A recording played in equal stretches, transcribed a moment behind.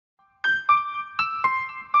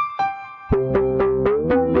Hello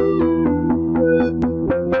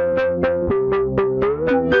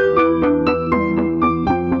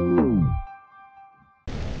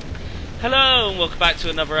and welcome back to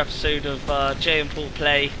another episode of Jay and Paul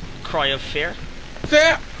Play Cry of Fear.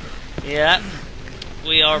 Yeah,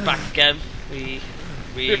 we are back again. We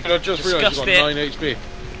I just realised you've got 9 HP.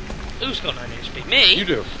 Who's got 9 HP? Me? You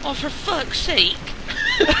do. Oh, for fuck's sake!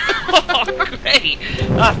 Oh, great!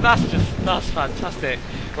 That's fantastic.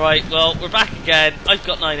 Right, well, we're back again. I've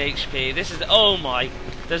got 9 HP. This is oh my!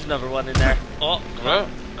 There's another one in there. Oh, well,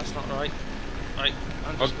 that's not right. Right.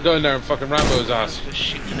 I'll go in there and fucking Rambo's ass. Just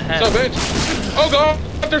shoot in the head. So bitch! Oh god!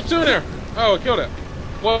 There's two in there! Oh, I killed it.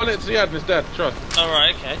 One hit to the head and it's dead. Trust.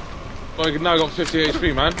 Alright, okay. Well, I now got 50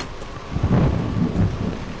 HP, man.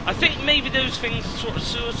 I think maybe those things sort of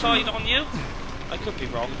suicide on you. I could be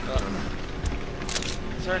wrong, but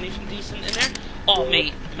is there anything decent in there? Oh,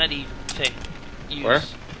 mate, many thing. Use. Where?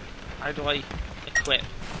 How do I equip?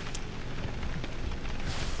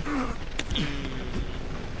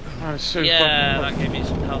 Oh, it's so yeah, that gave me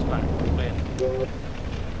some health back. Weird.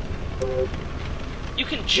 You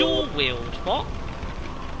can dual wield. What?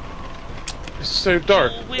 It's so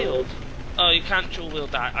dark. Dual wield. Oh, you can't dual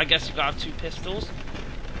wield that. I guess you gotta have 2 pistols.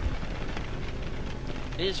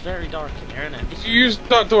 It is very dark in here, isn't it? If you use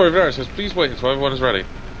that door over there, it says please wait until everyone is ready.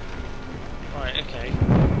 Right, okay.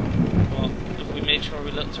 Well, have we made sure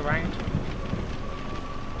we looked around?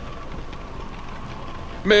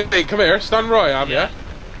 Mate, come here. Stand where I am, Yeah. yeah?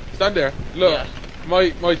 Stand there. Look,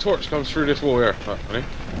 Yeah. my torch comes through this wall here. Right, ready?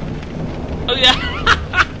 Oh yeah!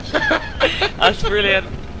 That's brilliant.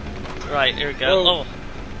 Right, here we go. Oh,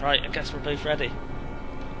 right, I guess we're both ready.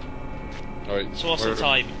 Right, So what's the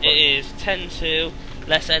time? It is 10 to.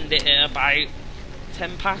 Let's end it at about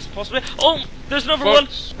 10 past, possibly. Oh, there's another one!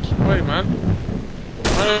 Wait, man.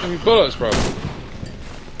 I don't have any bullets, bro.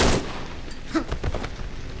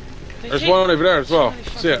 There's one over there as well.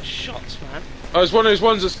 See it? Shots, man. Oh, it's one of those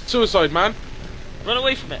ones that's suicide, man. Run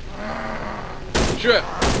away from it. Shoot it.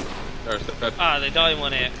 There's that. Ah, they die in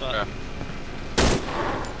one hit, but Yeah.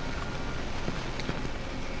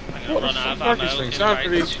 I'm gonna What run the out of fuck are ammo these things? in Can't about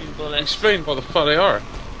really 2 bullets. explain what the fuck they are.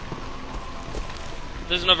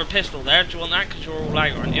 There's another pistol there. Do you want that? Because you're all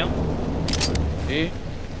out, aren't you? Eh?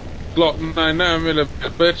 Glock 9mm,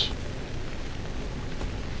 bitch.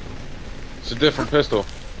 It's a different pistol.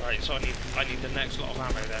 Right, so I need the next lot of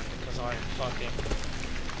ammo then, because I am fucking.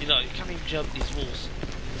 You know, you can't even jump these walls.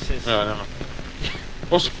 This is. Yeah, I know.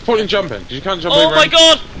 What's the point in jumping? Because you can't jump Oh over my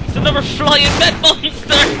god! It's another flying bed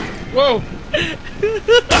monster! Whoa!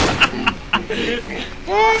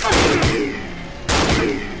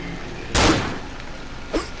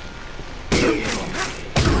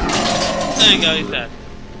 There you go, he's dead.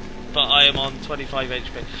 But I am on 25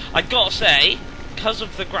 HP. I gotta say, because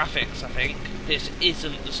of the graphics, I think, this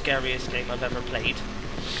isn't the scariest game I've ever played.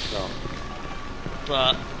 No.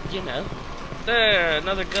 But, you know. There,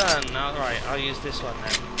 another gun. Alright, I'll use this one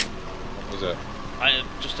then. What was it?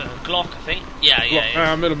 Just a Glock, I think. Yeah,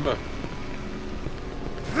 yeah. Minimum.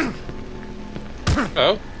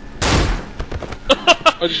 Oh?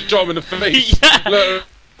 I just shot him in the face. Yeah. Look,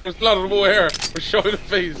 there's blood on the wall here. I shot him in the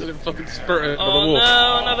face and it fucking spurted into the wall. Oh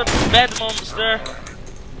no, another bed monster.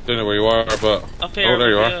 Don't know where you are, but... Up here. Oh, there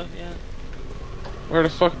you are. Yeah. Where the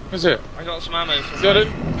fuck is it? I got some ammo from Yeah, no,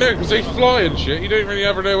 because they fly and shit. You don't really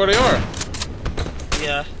ever know where they are.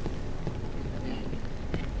 Yeah.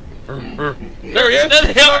 There he is!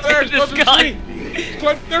 There they are, There, in the sky.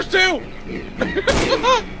 There's 2!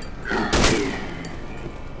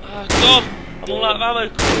 Oh god, I'm all out of ammo.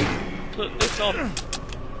 Put this on.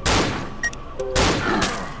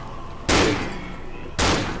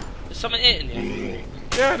 Is something hitting you?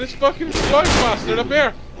 Yeah, this fucking flying bastard up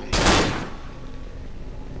here!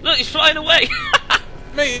 Look, he's flying away!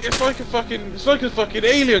 Mate, it's like a fucking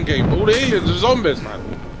alien game, but all the aliens are zombies, man.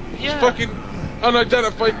 Yeah. It's fucking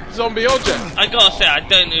unidentified zombie object. I gotta say, I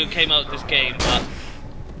don't know who came up with this game, but...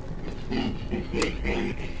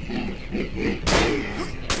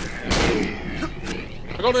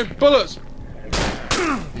 I got no bullets.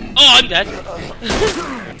 Oh, I'm dead!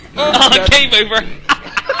 Oh, dead. game over!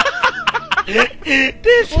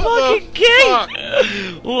 This What fucking the game!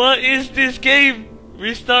 fuck? What is this game?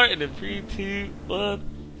 Restarting in 3, 2, 1.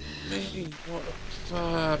 Mate, what the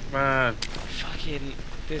fuck, man? Fucking,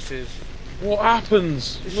 this is... What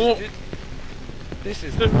happens? This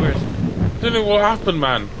is the worst. I don't know what happened,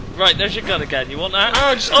 man. Right, there's your gun again. You want that?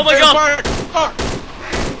 Oh my god! Back. Fuck!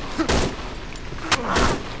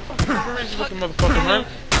 Crazy looking motherfucker, man.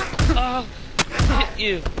 Oh, hit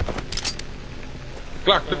you.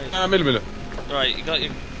 Glock, millimeter. Right, you got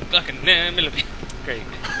your fucking millimeter. Great.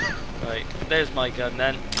 Right, there's my gun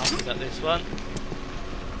then. I'll pick up this one.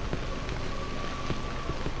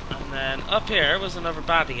 And then up here was another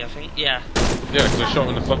baddie, I think. Yeah. Yeah, because I shot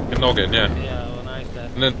him in the fucking noggin, yeah. Yeah, well, now he's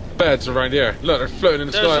dead. And then beds around here. Look, they're floating in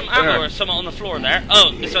the There's sky. some ammo or something on the floor there.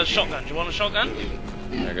 Oh, it's a shotgun. Do you want a shotgun?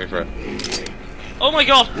 Yeah, go for it. Oh my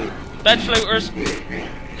god! Bed floaters.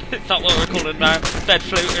 Is that what we're calling now? Bed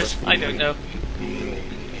floaters. I don't know.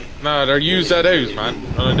 Nah, they're UZOs, man.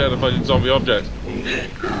 Unidentified zombie object.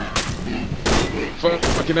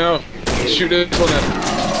 Fucking hell. Shoot this one then.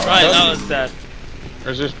 Right, that was dead.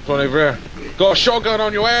 There's this one over here. Got a shotgun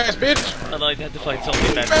on your ass, bitch! Unidentified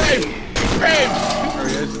zombie bed. Babe! Babe! There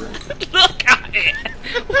he is. Look at it!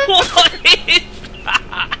 What is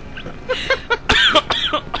that?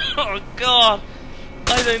 Oh god!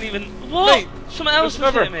 I don't even. What? Mate, Someone else is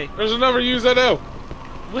hitting me. There's another UZO.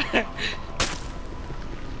 Where?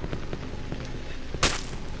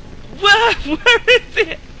 Where is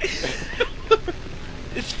it?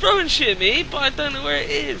 It's throwing shit at me, but I don't know where it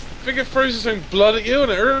is. I think it throws its own blood at you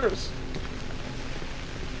and it hurts.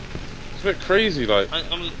 It's a bit crazy, like.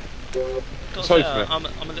 I'm a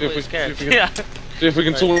little bit scared. See if we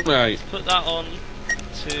can sort it out. Put that on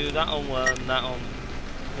two, that on one, that on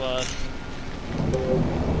one.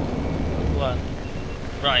 One.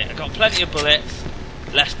 Right, I got plenty of bullets.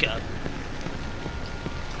 Let's go.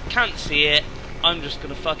 Can't see it. I'm just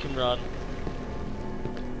gonna fucking run.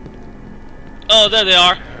 Oh, there they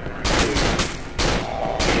are.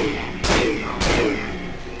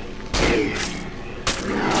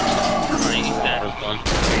 Right, he's dead.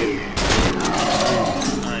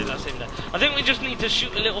 Alright, that's him there. I think we just need to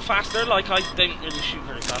shoot a little faster. Like, I don't really shoot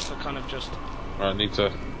very fast. I kind of just... Right, I need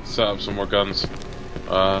to set up some more guns.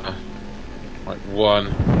 Like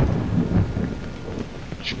one.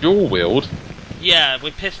 Dual wield? Yeah,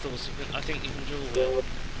 with pistols, I think you can dual wield.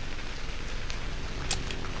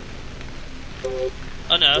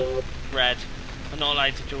 Oh no, red. I'm not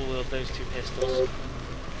allowed to dual wield those two pistols.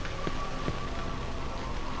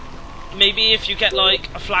 Maybe if you get like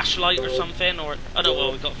a flashlight or something, or oh no,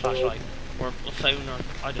 well we got a flashlight or a phone or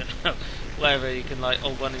I don't know, whatever. You can like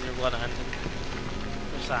hold one in your one hand. And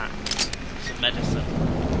what's that? Some medicine.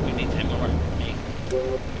 We need to more. Me.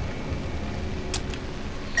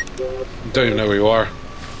 Don't even know where you are.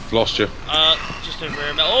 Lost you. Just over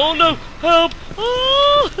here. Oh no! Help!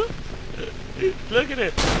 Oh! Look at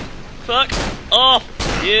it! Fuck off!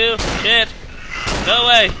 You shit! Go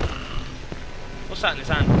away! What's that in his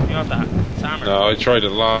hand? You have that? It's hammer. No, I tried the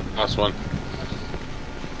last one.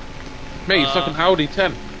 Mate, fucking Audi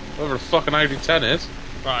 10. Whatever the fucking Audi 10 is.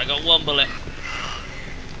 Right, I got one bullet.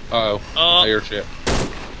 Uh oh. Oh. I hear shit.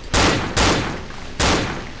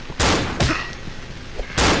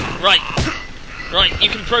 Right, you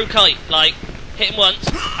can throw kite, like, hit him once,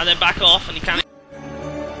 and then back off, and he can't...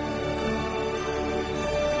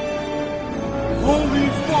 Holy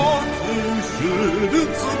fucking shit,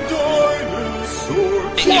 it's a dinosaur!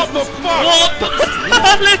 What the fuck? What the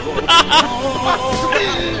hell is that?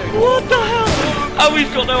 What the hell? Oh,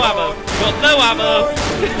 we've got no ammo. We've got no ammo.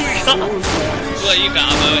 Well, you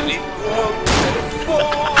got ammo at least.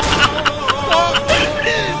 What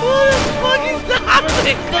the fuck is that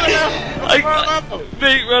happening?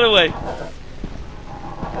 Mate, run away.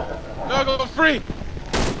 No, I got free.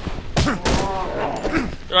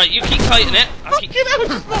 Right, you keep kiting it.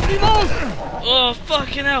 Oh,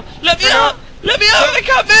 fucking hell. Let me up! Let me up! I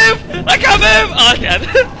can't move! I can't move! Oh, I can.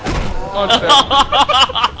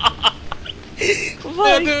 Oh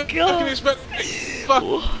my god. I can expect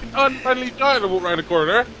fucking unfriendly giant to walk around the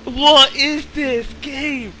corner. What is this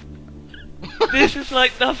game? This is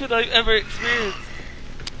like nothing I've ever experienced.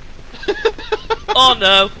 Oh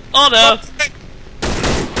no! Oh no!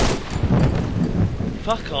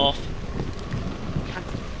 Fuck off.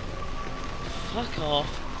 Fuck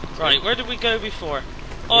off. Right, where did we go before?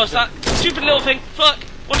 Oh, it's that stupid little thing. Fuck!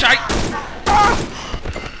 Watch out!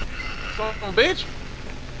 Come on, bitch.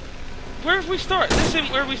 Where have we started? This isn't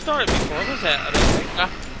where we started before, was it? I don't think.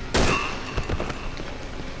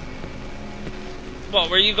 What,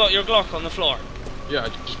 where you got your Glock on the floor? Yeah, I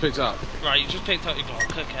just picked it up. Right, you just picked up your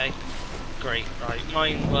Glock, okay. Great, right.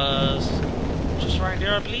 Mine was just right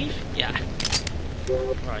here, I believe? Yeah.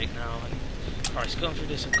 Right, now, Christ, going through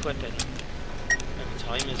this equipping every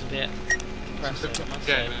time is a bit impressive, I must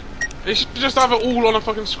say. They should just have it all on a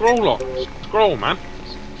fucking scroll lock. Scroll, man.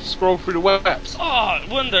 Scroll through the webs. Oh, I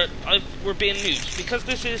wonder, we're being nuked, because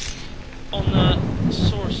this is on the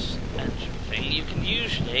source engine thing, you can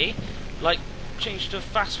usually, like, change to a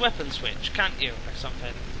fast weapon switch, can't you, or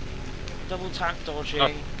something? Double tap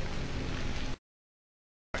dodging.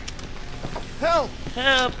 Help!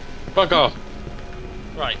 Help! Fuck off.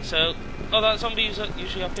 Right, so... Oh, that zombie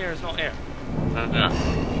usually up here is not here.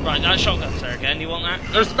 Yeah. Right, that shotgun's there again. You want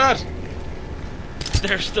that? There's the bed!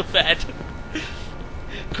 There's the bed.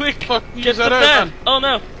 Quick! Fuck, Get use the that bed! out, man. Oh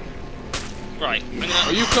no! Right, I'm gonna...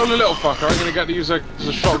 Are you killing a little fucker? I'm gonna get to use a... Because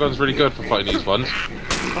the shotgun's really good for fighting these ones.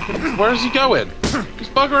 Where's he going? He's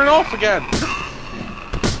buggering off again!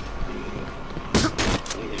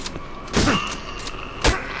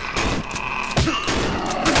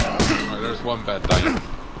 Right, there's one bed down.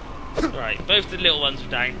 Right, both the little ones are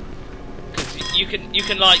down. Because you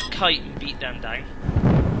can like kite and beat them down.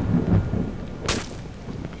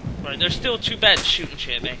 Right, there's still two beds shooting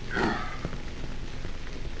shit at me.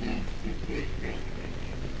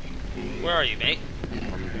 Where are you, mate?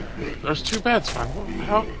 There's two beds, man. What the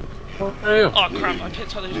hell? Where are you? Oh crap, I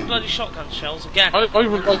picked up those bloody shotgun shells again. I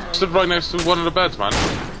even stood right next to one of the beds, man.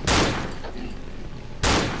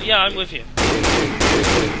 Yeah, I'm with you.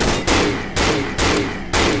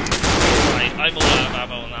 Right, I'm all out of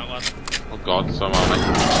ammo on that one. Oh god, so am I.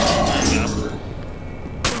 There we go.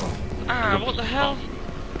 Ah, what the hell?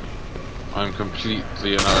 I'm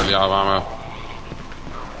completely and utterly out of ammo.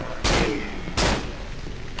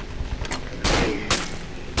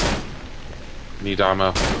 Need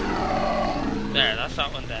ammo. There, that's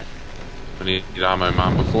that one dead. I need ammo,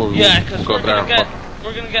 man, before we Yeah, because go we're there.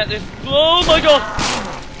 gonna get this. Oh my god!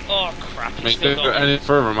 Oh crap! He's Make still it got me. any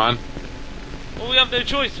further, man. Well, we have no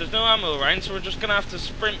choice. There's no ammo around, so we're just gonna have to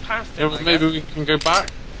sprint past Yeah, him. but I maybe guess. we can go back.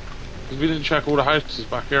 Because we didn't check all the houses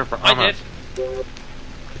back here for ammo. I did.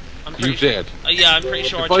 I'm pretty You sure, did? yeah, I'm pretty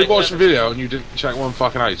sure If I I checked watched the everything. video and you didn't check one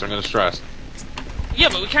fucking house, I'm gonna stress. Yeah,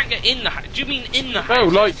 but we can't get in the house. Do you mean in the No,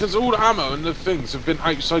 house? like, because all the ammo and the things have been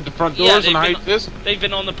outside the front Yeah, doors and the they've houses. They've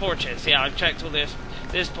been on the porches. Yeah, I've checked all this.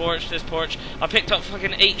 This porch, this porch. I picked up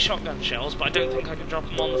fucking 8 shotgun shells, but I don't think I can drop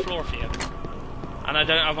them on the floor for you. And I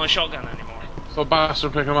don't have my shotgun anymore. So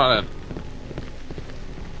bastard picking them up then.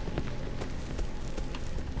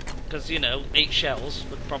 Because, you know, 8 shells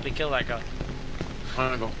would probably kill that guy.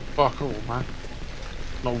 I ain't got fuck all, man.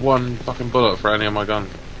 Not one fucking bullet for any of my gun.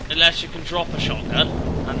 Unless you can drop a shotgun,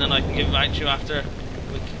 and then I can give it back to you after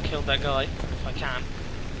we killed that guy, if I can.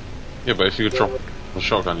 Yeah, but if you could drop a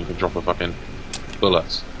shotgun, you could drop a fucking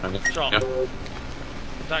bullets. Drop. Yeah. Did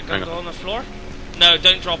that gun Hang go on. on the floor? No,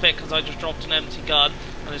 don't drop it, because I just dropped an empty gun,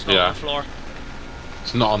 and it's not Yeah. on the floor.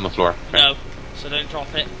 It's not on the floor. Okay. No, so don't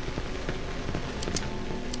drop it.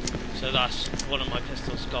 So that's one of my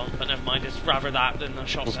pistols gone, but never mind, it's rather that than a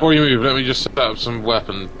shotgun. Before you move, let me just set up some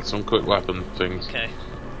quick weapon things. Okay.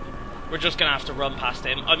 We're just gonna have to run past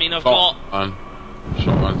him. I mean, I've got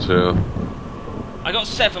Shotgun 2. I got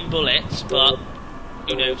 7 bullets, but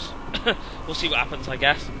who knows? We'll see what happens, I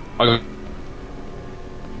guess. I got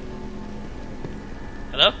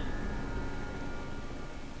Hello?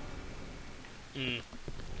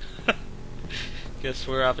 Guess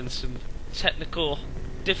we're having some technical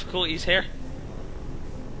difficulties here.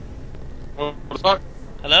 what the fuck?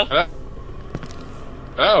 Hello? Hello?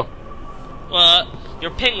 Hello? Well,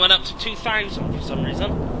 your ping went up to 2,000 for some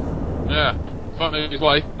reason, Yeah. Funny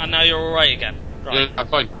why? and now you're alright again. Right. Yeah,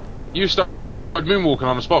 fine. You started moonwalking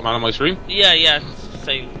on the spot, man, on my screen. Yeah,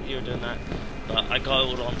 same, you were doing that. But I got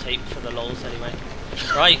it all on tape for the lols anyway.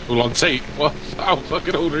 Right. All on tape. What? How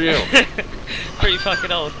fucking old are you? Pretty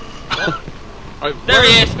fucking old. Right, There he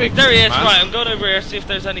where's is! the big There he is! man? Right, I'm going over here, see if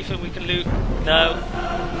there's anything we can loot. No.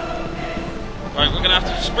 Right, we're gonna have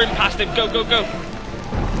to sprint past him. Go, go, go!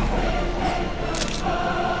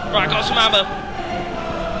 Right, I got some ammo.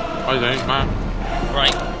 I don't, man.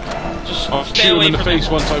 Right. Just I'll stay shoot him away in the from face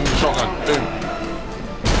him. one time with a shotgun. Boom.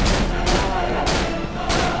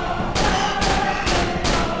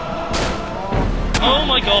 Oh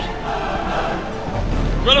my god!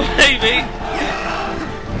 Run away, mate!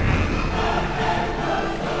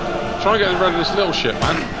 Try and get rid of this little shit,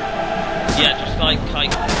 man. Yeah, just like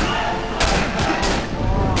kite.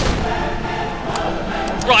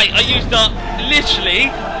 Right, I used up literally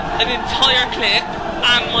an entire clip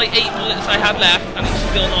and my 8 bullets I had left, and it's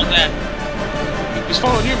still not there. He's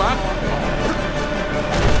following you, man.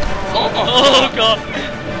 Oh god! God.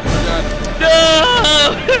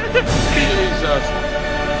 No! Jesus.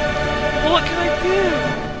 What can I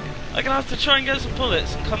do? I'm gonna have to try and get some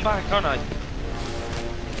bullets and come back, aren't I?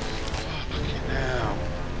 Now.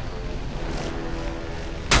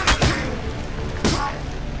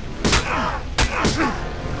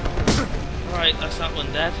 Right, that's that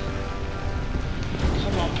one dead.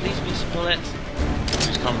 Come on, please be some bullets.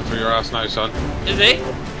 He's coming for your ass now, son. Is he?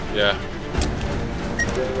 Yeah.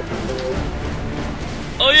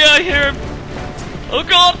 Oh yeah, I hear him! Oh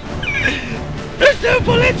god! There's no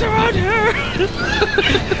bullets around here!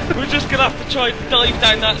 We're just gonna have to try and dive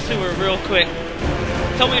down that sewer real quick.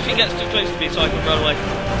 Tell me if he gets too close to me so I can run away.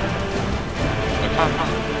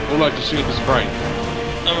 All I can see is brain.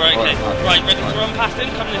 Alright, okay. Right, ready to run past him?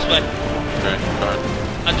 Come this way. Okay, alright.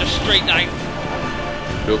 And just straight down.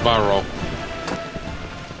 Do a barrel roll.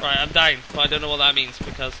 Right, I'm down, but I don't know what that means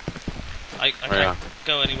because I can't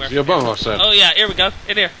go anywhere. Is he above us then? Oh yeah, here we go.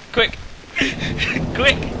 In here. Quick.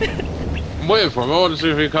 Quick. I'm waiting for him. I want to see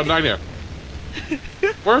if he can come down here.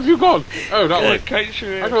 Where have you gone? Oh, that way. Can't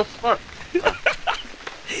shoot How the fuck?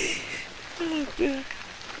 Oh dear.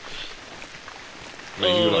 I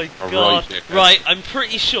mean, Oh my god. Right, I'm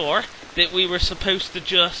pretty sure that we were supposed to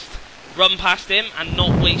just run past him and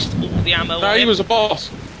not waste all the ammo No, on he him. was a boss.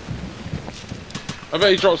 I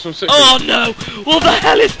bet he dropped some sick. Oh no! What the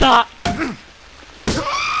hell is that?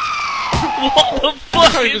 What the fuck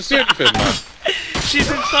I can't even is see that? anything, man. She's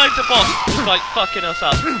inside the box, just like fucking us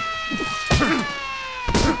up.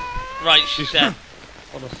 Right, she's dead.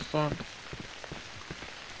 What the fuck?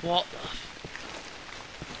 What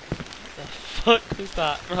the fuck was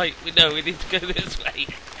that? Right, we need to go this way.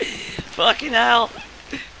 Fucking hell!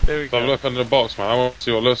 There we So have a go. look under the box, man. I want to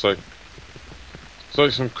see what it looks like. It's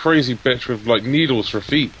like some crazy bitch with like needles for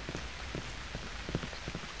feet.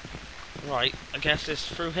 Right, I guess it's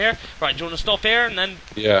through here. Right, do you want to stop here and then...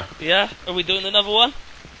 Yeah. Yeah? Are we doing another one?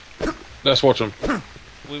 Let's watch him.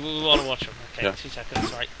 We want to watch them. Okay, Yeah. 2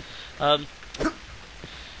 seconds, right.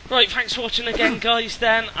 Right, thanks for watching again, guys,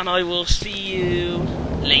 then, and I will see you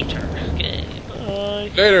later. Okay, bye.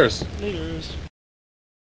 Laters. Laters.